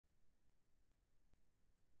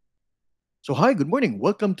So hi, good morning.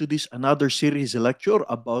 Welcome to this another series lecture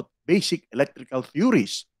about basic electrical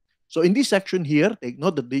theories. So in this section here, take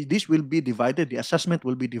note that this will be divided, the assessment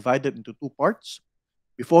will be divided into two parts.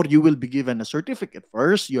 Before you will be given a certificate,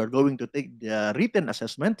 first you are going to take the written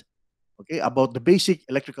assessment, okay, about the basic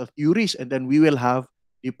electrical theories, and then we will have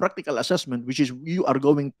the practical assessment, which is you are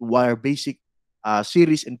going to wire basic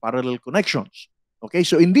series and parallel connections. Okay,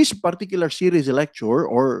 so in this particular series lecture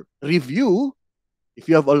or review, if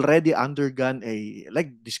you have already undergone a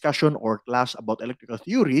like discussion or class about electrical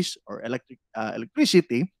theories or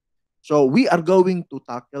electricity, so we are going to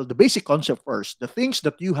tackle the basic concept first, the things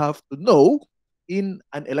that you have to know in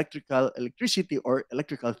an electricity or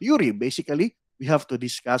electrical theory. Basically, we have to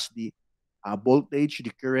discuss the voltage,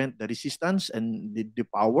 the current, the resistance, and the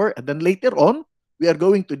power. And then later on, we are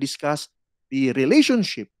going to discuss the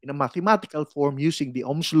relationship in a mathematical form using the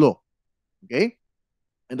Ohm's law. Okay?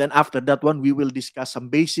 And then after that one, we will discuss some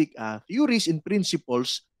basic theories and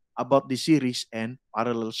principles about the series and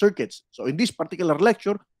parallel circuits. So in this particular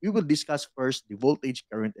lecture, we will discuss first the voltage,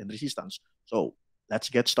 current, and resistance. So let's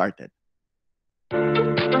get started.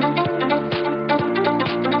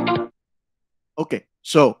 Okay,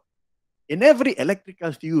 so in every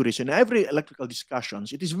electrical theories, in every electrical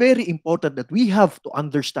discussions, it is very important that we have to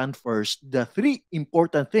understand first the three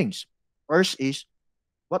important things. First is,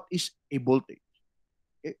 what is a voltage?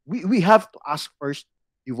 Okay? We have to ask first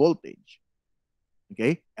the voltage.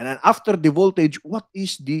 Okay, and then after the voltage, what do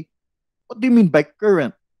you mean by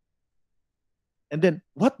current? And then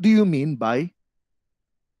what do you mean by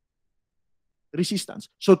resistance?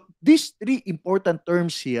 So these three important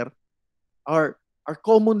terms here are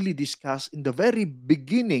commonly discussed in the very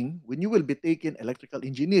beginning when you will be taking electrical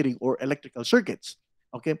engineering or electrical circuits.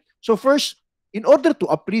 Okay, so first, in order to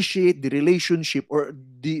appreciate the relationship or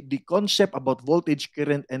the concept about voltage,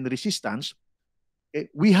 current, and resistance, okay,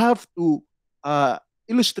 we have to uh,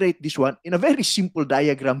 illustrate this one in a very simple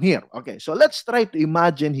diagram here. Okay, so let's try to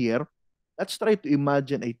imagine here. Let's try to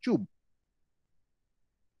imagine a tube.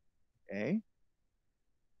 Okay.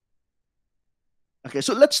 Okay,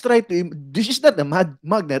 so let's try to, this is not a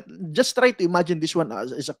magnet. Just try to imagine this one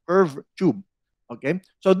as a curved tube. Okay,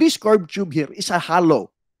 so this curved tube here is a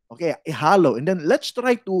hollow. Okay, a hollow. And then let's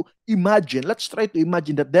try to imagine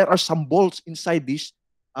that there are some bolts inside this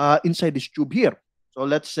tube here. So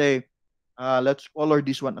let's say, let's color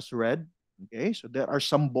this one as red. Okay, so there are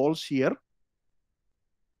some balls here.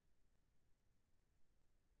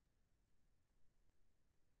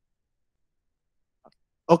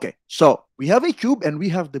 Okay, so we have a tube and we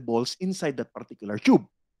have the balls inside that particular tube.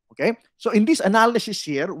 Okay, so in this analysis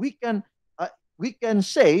here, we can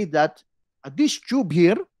say that this tube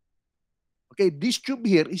here, okay, this tube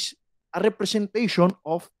here is a representation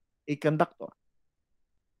of a conductor.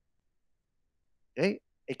 Okay,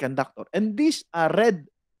 a conductor, and these red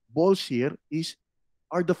balls here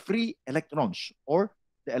are the free electrons or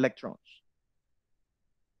the electrons.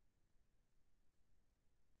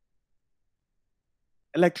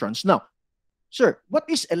 Electrons. Now, sir, what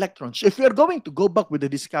is electrons? If we are going to go back with the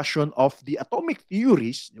discussion of the atomic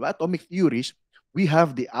theories, we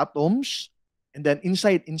have the atoms, and then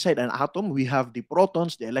inside an atom, we have the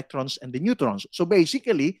protons, the electrons, and the neutrons. So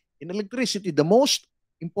basically, in electricity, the most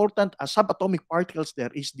important subatomic particles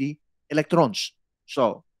there is the electrons.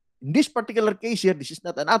 So in this particular case here, this is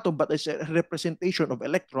not an atom, but it's a representation of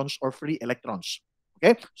electrons or free electrons.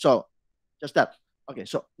 Okay, so just that. Okay,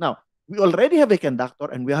 so now we already have a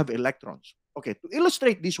conductor and we have electrons. Okay, to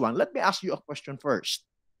illustrate this one, let me ask you a question first.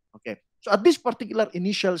 Okay, so at this particular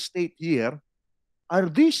initial state here, are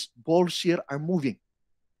these balls here are moving?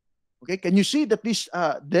 Okay, can you see that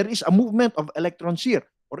there is a movement of electrons here?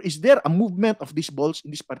 Or is there a movement of these balls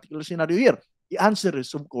in this particular scenario here? The answer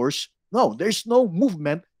is, of course, no. There's no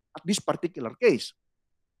movement at this particular case.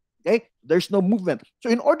 Okay, there's no movement. So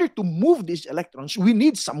in order to move these electrons, we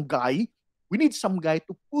need some guy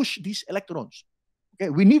to push these electrons. Okay,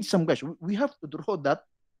 we need some guys. We have to draw that.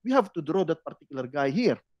 We have to draw that particular guy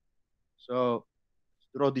here. So let's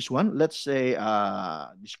draw this one. Let's say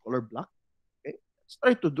this color black. Okay, let's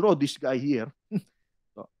try to draw this guy here.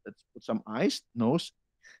 So let's put some eyes, nose,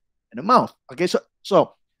 and a mouth. Okay,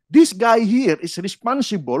 so this guy here is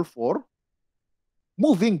responsible for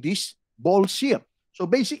moving these balls here. So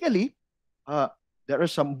basically, there are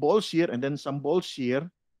some balls here and then some balls here.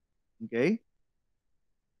 Okay,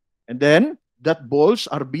 and then that balls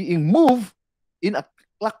are being moved in a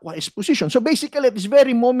clockwise position. So basically, at this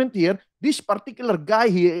very moment here, this particular guy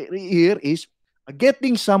here is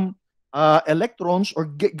getting some electrons or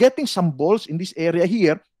getting some balls in this area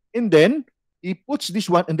here, and then he puts this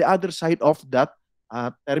one on the other side of that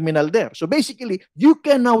terminal there. So basically, you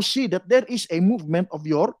can now see that there is a movement of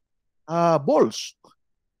your balls.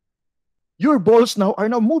 Your balls now are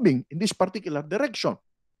now moving in this particular direction.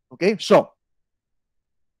 Okay, so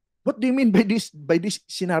what do you mean by this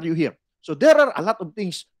scenario here? So there are a lot of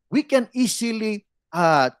things we can easily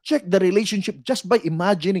check the relationship just by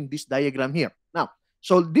imagining this diagram here. Now,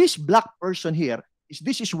 so this black person here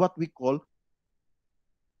this is what we call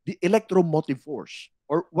the electromotive force,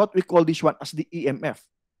 or what we call this one as the EMF,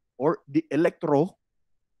 or the electromotive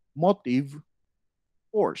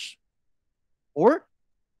force, or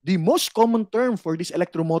the most common term for this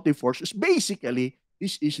electromotive force is basically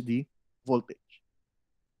this is the voltage.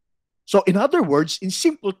 So in other words, in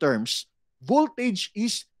simple terms, voltage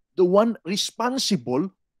is the one responsible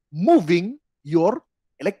moving your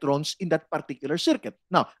electrons in that particular circuit.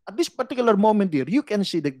 Now, at this particular moment here, you can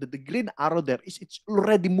see that the green arrow there it's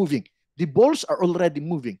already moving. The balls are already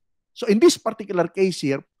moving. So in this particular case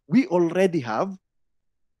here, we already have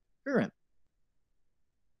current.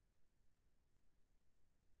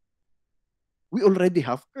 We already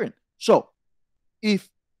have current. So if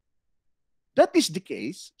that is the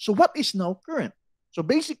case, so what is now current? So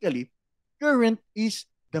basically, current is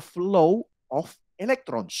the flow of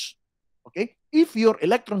electrons. Okay? If your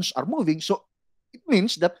electrons are moving, so it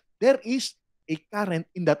means that there is a current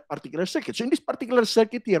in that particular circuit. So in this particular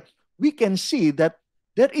circuit here, we can see that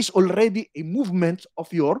there is already a movement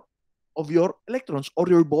of your electrons or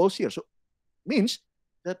your balls here. So it means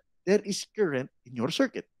that there is current in your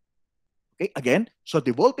circuit. Okay, again, so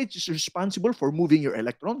the voltage is responsible for moving your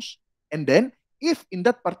electrons. And then, if in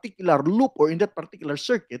that particular loop or in that particular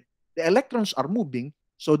circuit, the electrons are moving,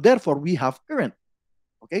 so therefore we have current.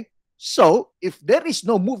 Okay, so if there is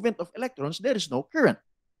no movement of electrons, there is no current.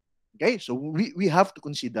 Okay, so we have to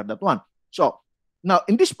consider that one. So now,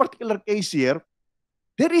 in this particular case here,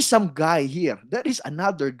 there is some guy here. There is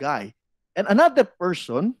another guy. And another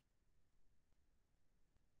person,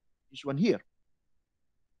 this one here.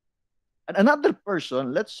 And another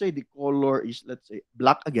person, let's say the color is, let's say,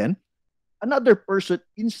 black again. Another person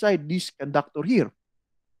inside this conductor here.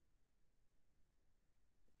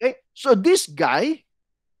 Okay, so this guy,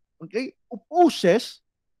 okay, opposes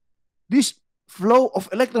this flow of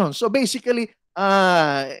electrons. So basically,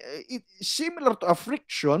 it's similar to a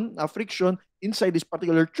friction inside this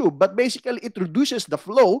particular tube, but basically it reduces the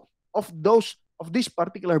flow of these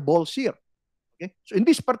particular balls here. Okay, so in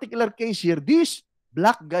this particular case here, this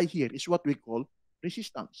black guy here is what we call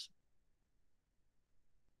resistance.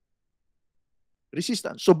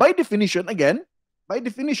 Resistance. So by definition, again, by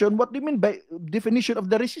definition, what do you mean by definition of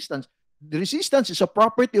the resistance? The resistance is a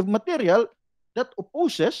property of material that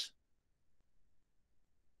opposes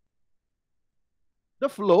the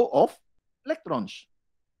flow of electrons.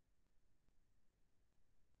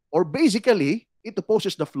 Or basically, it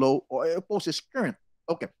opposes the flow or it opposes current.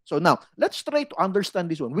 Okay, so now let's try to understand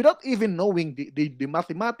this one without even knowing the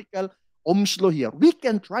mathematical Ohm's law here. We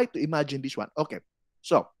can try to imagine this one. Okay,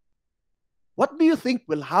 so what do you think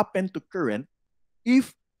will happen to current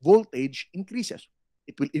if voltage increases?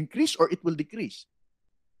 It will increase or it will decrease.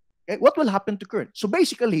 Okay, what will happen to current? So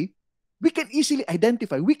basically, we can easily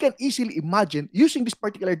identify, we can easily imagine using this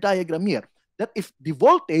particular diagram here that if the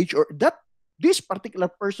voltage or that this particular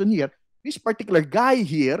person here, this particular guy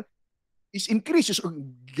here is increases or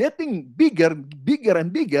getting bigger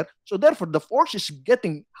and bigger, so therefore the force is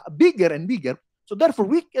getting bigger and bigger, so therefore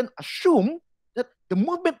we can assume that the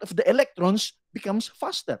movement of the electrons becomes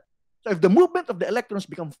faster. So if the movement of the electrons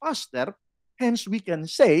becomes faster, hence we can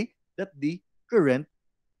say that the current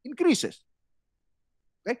increases.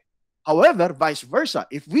 Okay. However, vice versa,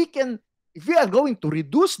 if we are going to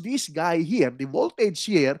reduce this guy here, the voltage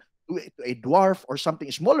here, to a dwarf or something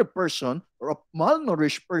a smaller person or a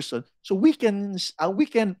malnourished person, so we can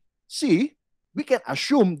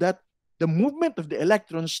assume that the movement of the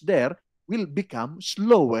electrons there will become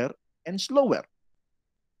slower and slower.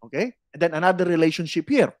 Okay? And then another relationship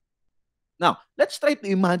here. Now, let's try to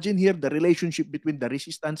imagine here the relationship between the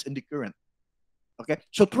resistance and the current. Okay?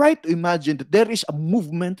 So try to imagine that there is a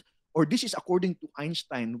movement, or this is according to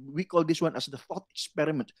Einstein. We call this one as the thought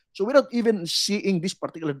experiment. So without even seeing this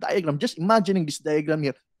particular diagram, just imagining this diagram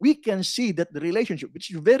here, we can see that the relationship, which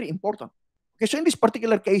is very important. Okay, so in this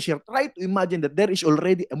particular case here, try to imagine that there is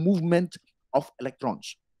already a movement of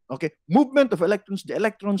electrons. Okay, movement of electrons, the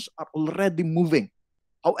electrons are already moving.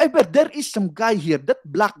 However, there is some guy here, that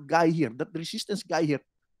black guy here, that resistance guy here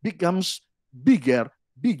becomes bigger,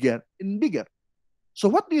 and bigger. So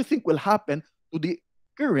what do you think will happen to the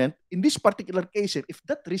current in this particular case here if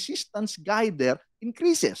that resistance guy there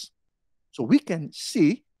increases? So we can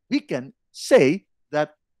say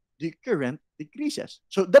that the current decreases.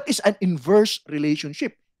 So that is an inverse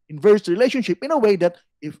relationship. Inverse relationship in a way that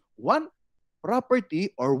if one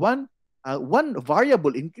property or one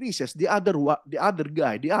variable increases, the other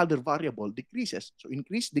variable decreases. So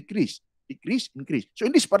increase, decrease, decrease, increase. So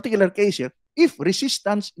in this particular case here, if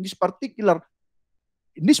resistance in this particular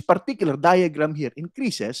diagram here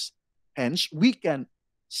increases, hence we can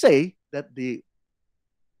say that the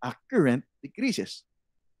current decreases.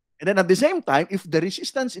 And then at the same time, if the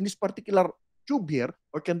resistance in this particular tube here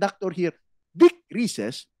or conductor here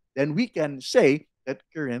decreases, then we can say that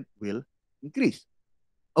current will increase.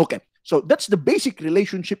 Okay, so that's the basic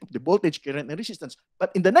relationship of the voltage, current, and resistance.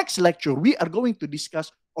 But in the next lecture, we are going to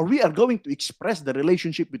discuss, or we are going to express the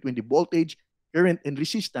relationship between the voltage, current, and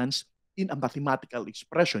resistance in a mathematical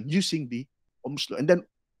expression using the Ohm's law. And then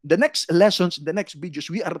the next lessons, the next videos,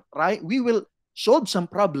 we will solve some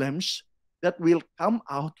problems that will come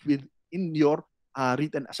out with in your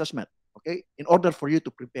written assessment. Okay, in order for you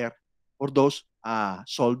to prepare for those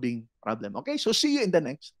solving problem. Okay, so see you in the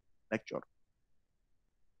next lecture.